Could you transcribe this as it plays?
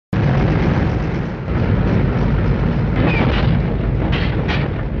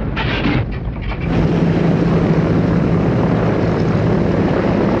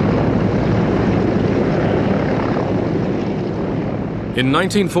In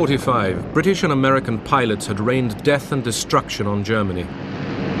 1945, British and American pilots had rained death and destruction on Germany.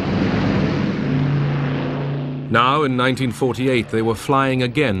 Now, in 1948, they were flying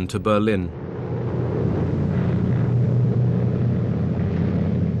again to Berlin.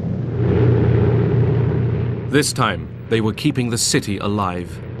 This time, they were keeping the city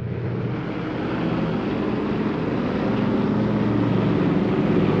alive.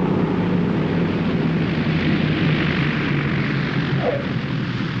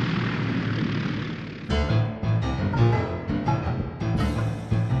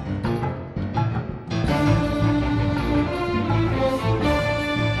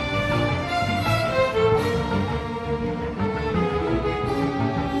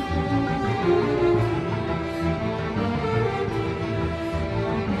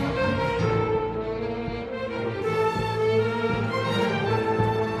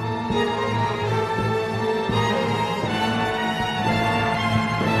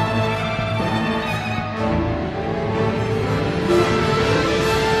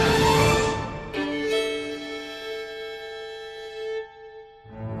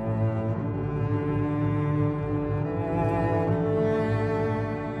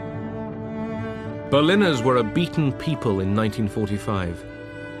 Berliners were a beaten people in 1945.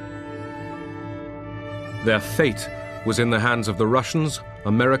 Their fate was in the hands of the Russians,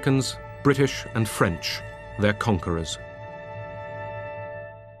 Americans, British and French, their conquerors.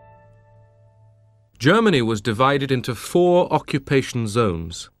 Germany was divided into 4 occupation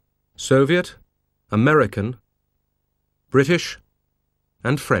zones: Soviet, American, British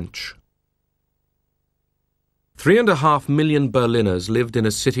and French. 3.5 million Berliners lived in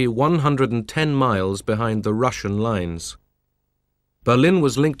a city 110 miles behind the Russian lines. Berlin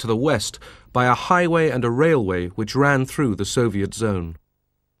was linked to the west by a highway and a railway which ran through the Soviet zone.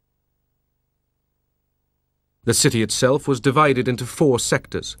 The city itself was divided into 4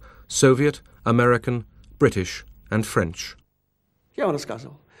 sectors: Soviet, American, British and French. Я вам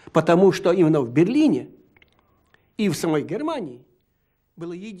рассказывал, потому что именно в Берлине и в самой Германии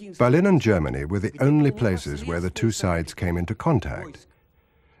Berlin and Germany were the only places where the two sides came into contact.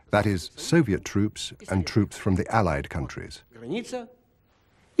 That is, Soviet troops and troops from the Allied countries. Граница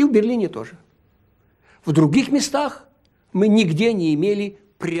и в Берлине тоже. В других местах мы нигде не имели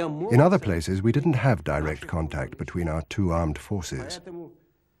прямого. In other places, we didn't have direct contact between our two armed forces.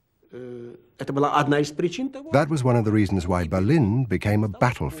 Это была одна из причин того. That was one of the reasons why Berlin became a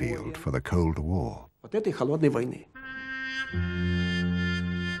battlefield for the Cold War. Вот этой холодной войны.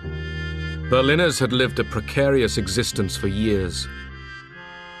 Berliners had lived a precarious existence for years.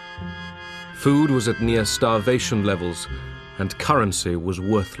 Food was at near starvation levels, and currency was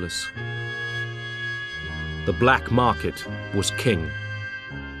worthless. The black market was king.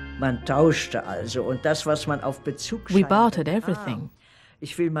 Man tauschte also, und das, was man auf Bezug We bartered everything.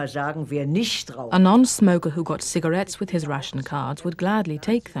 Ich will mal sagen, wer nicht raucht. A non-smoker who got cigarettes with his ration cards would gladly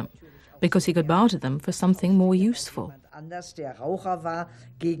take them, because he could barter them for something more useful.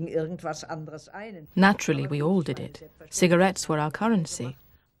 Naturally, we all did it. Cigarettes were our currency.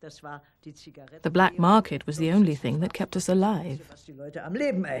 The black market was the only thing that kept us alive.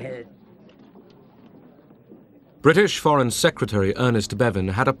 British Foreign Secretary Ernest Bevin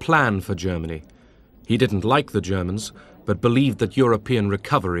had a plan for Germany. He didn't like the Germans, but believed that European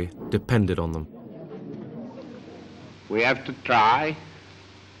recovery depended on them. We have to try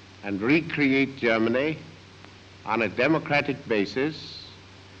and recreate Germany on a democratic basis,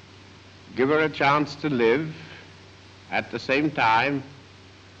 give her a chance to live, at the same time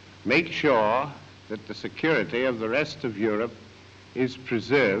make sure that the security of the rest of Europe is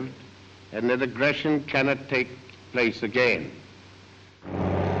preserved and that aggression cannot take place again.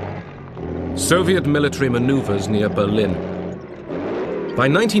 Soviet military maneuvers near Berlin. By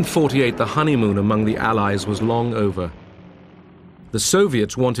 1948, the honeymoon among the Allies was long over. The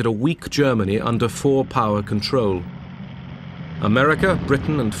Soviets wanted a weak Germany under 4-power control. America,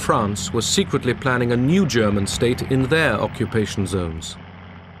 Britain and France were secretly planning a new German state in their occupation zones.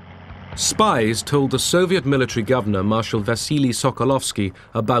 Spies told the Soviet military governor, Marshal Vasily Sokolovsky,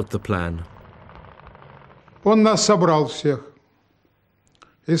 about the plan. Он нас собрал всех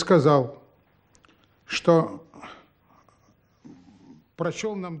и сказал, что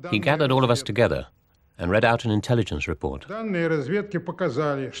прочел нам данные. He gathered all of us together and read out an intelligence report. Данные разведки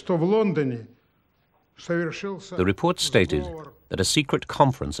показали, что в Лондоне совершился. The report stated that a secret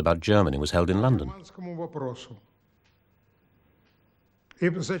conference about Germany was held in London.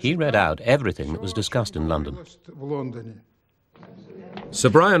 He read out everything that was discussed in London. Sir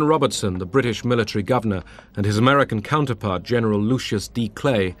Brian Robertson, the British military governor, and his American counterpart, General Lucius D.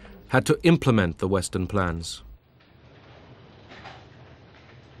 Clay, had to implement the Western plans.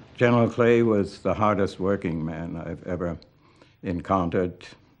 General Clay was the hardest working man I've ever encountered,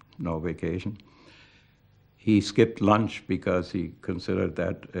 no vacation. He skipped lunch because he considered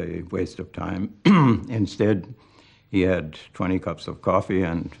that a waste of time. Instead, he had 20 cups of coffee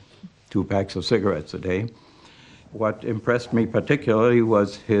and 2 packs of cigarettes a day. What impressed me particularly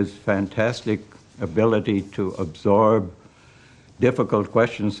was his fantastic ability to absorb difficult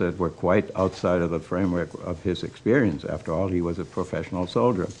questions that were quite outside of the framework of his experience. After all, he was a professional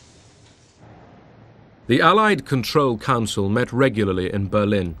soldier. The Allied Control Council met regularly in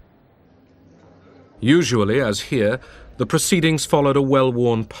Berlin. Usually, as here, the proceedings followed a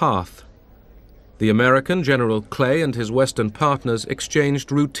well-worn path. The American General Clay and his Western partners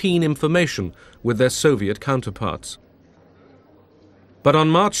exchanged routine information with their Soviet counterparts. But on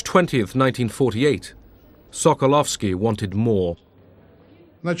March 20th, 1948, Sokolovsky wanted more.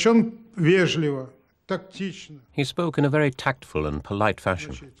 He spoke in a very tactful and polite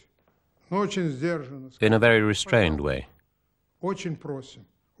fashion, in a very restrained way.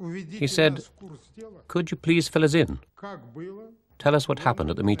 He said, "Could you please fill us in? Tell us what happened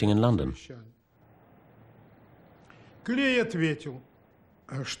at the meeting in London." Clay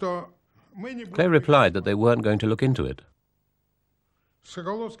replied that they weren't going to look into it.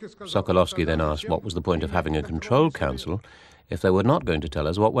 Sokolovsky then asked what was the point of having a control council if they were not going to tell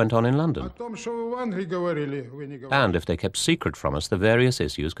us what went on in London, and if they kept secret from us the various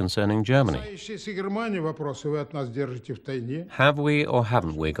issues concerning Germany. Have we or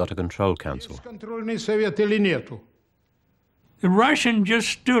haven't we got a control council? The Russian just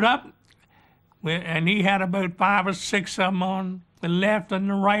stood up, and he had about 5 or 6 of them on the left and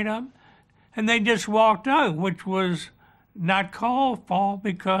the right of them, and they just walked out, which was not called for,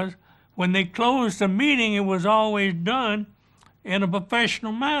 because when they closed the meeting, it was always done in a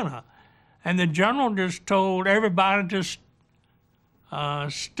professional manner. And the general just told everybody to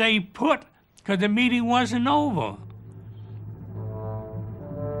stay put, because the meeting wasn't over.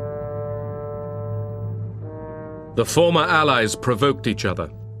 The former Allies provoked each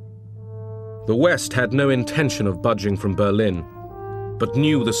other. The West had no intention of budging from Berlin, but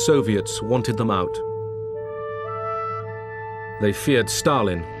knew the Soviets wanted them out. They feared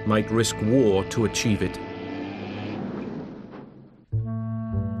Stalin might risk war to achieve it.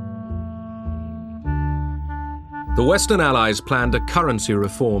 The Western Allies planned a currency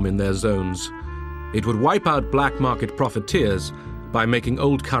reform in their zones. It would wipe out black market profiteers by making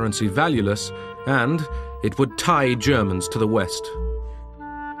old currency valueless, and it would tie Germans to the West.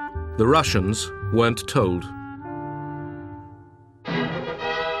 The Russians weren't told.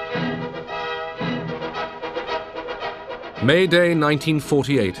 May Day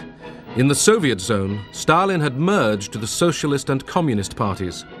 1948. In the Soviet zone, Stalin had merged the Socialist and Communist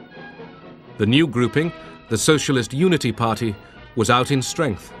parties. The new grouping, the Socialist Unity Party, was out in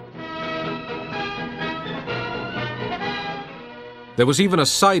strength. There was even a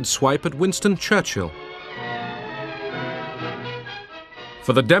sideswipe at Winston Churchill.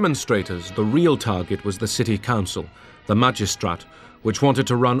 For the demonstrators, the real target was the city council, the Magistrat, which wanted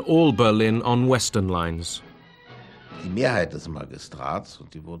to run all Berlin on Western lines. The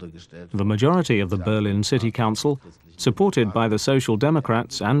majority of the Berlin City Council, supported by the Social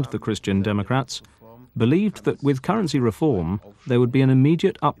Democrats and the Christian Democrats, believed that with currency reform there would be an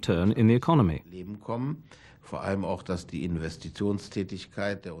immediate upturn in the economy.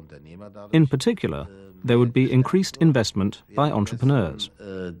 In particular, there would be increased investment by entrepreneurs.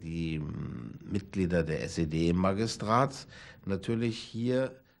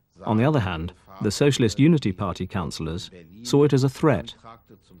 On the other hand, the Socialist Unity Party councillors saw it as a threat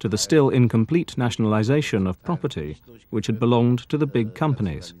to the still incomplete nationalization of property which had belonged to the big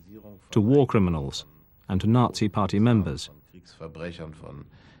companies, to war criminals, and to Nazi Party members.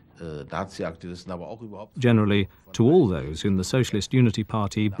 Generally, to all those whom the Socialist Unity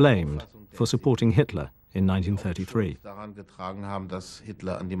Party blamed for supporting Hitler in 1933.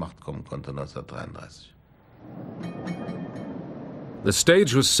 The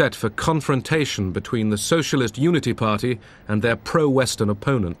stage was set for confrontation between the Socialist Unity Party and their pro-Western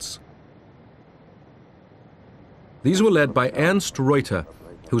opponents. These were led by Ernst Reuter,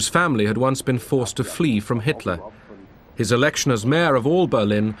 whose family had once been forced to flee from Hitler. His election as mayor of all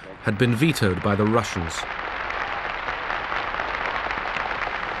Berlin had been vetoed by the Russians.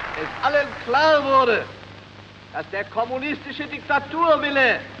 Es allen klar wurde, dass der kommunistische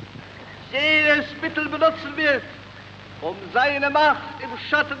Diktaturwille jedes Mittel benutzen wird, seine Macht im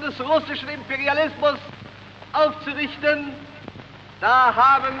Schatten des russischen Imperialismus aufzurichten, da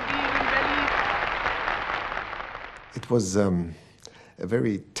haben wir in Berlin. It was a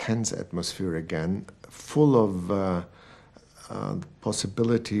very tense atmosphere again, full of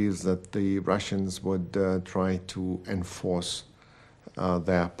possibilities that the Russians would try to enforce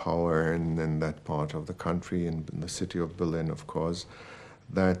their power in that part of the country, in the city of Berlin, of course,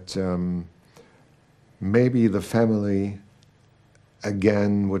 that maybe the family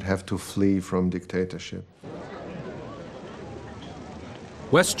again would have to flee from dictatorship.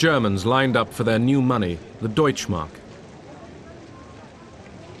 West Germans lined up for their new money, the Deutschmark.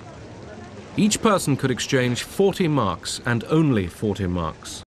 Each person could exchange 40 marks and only 40 marks.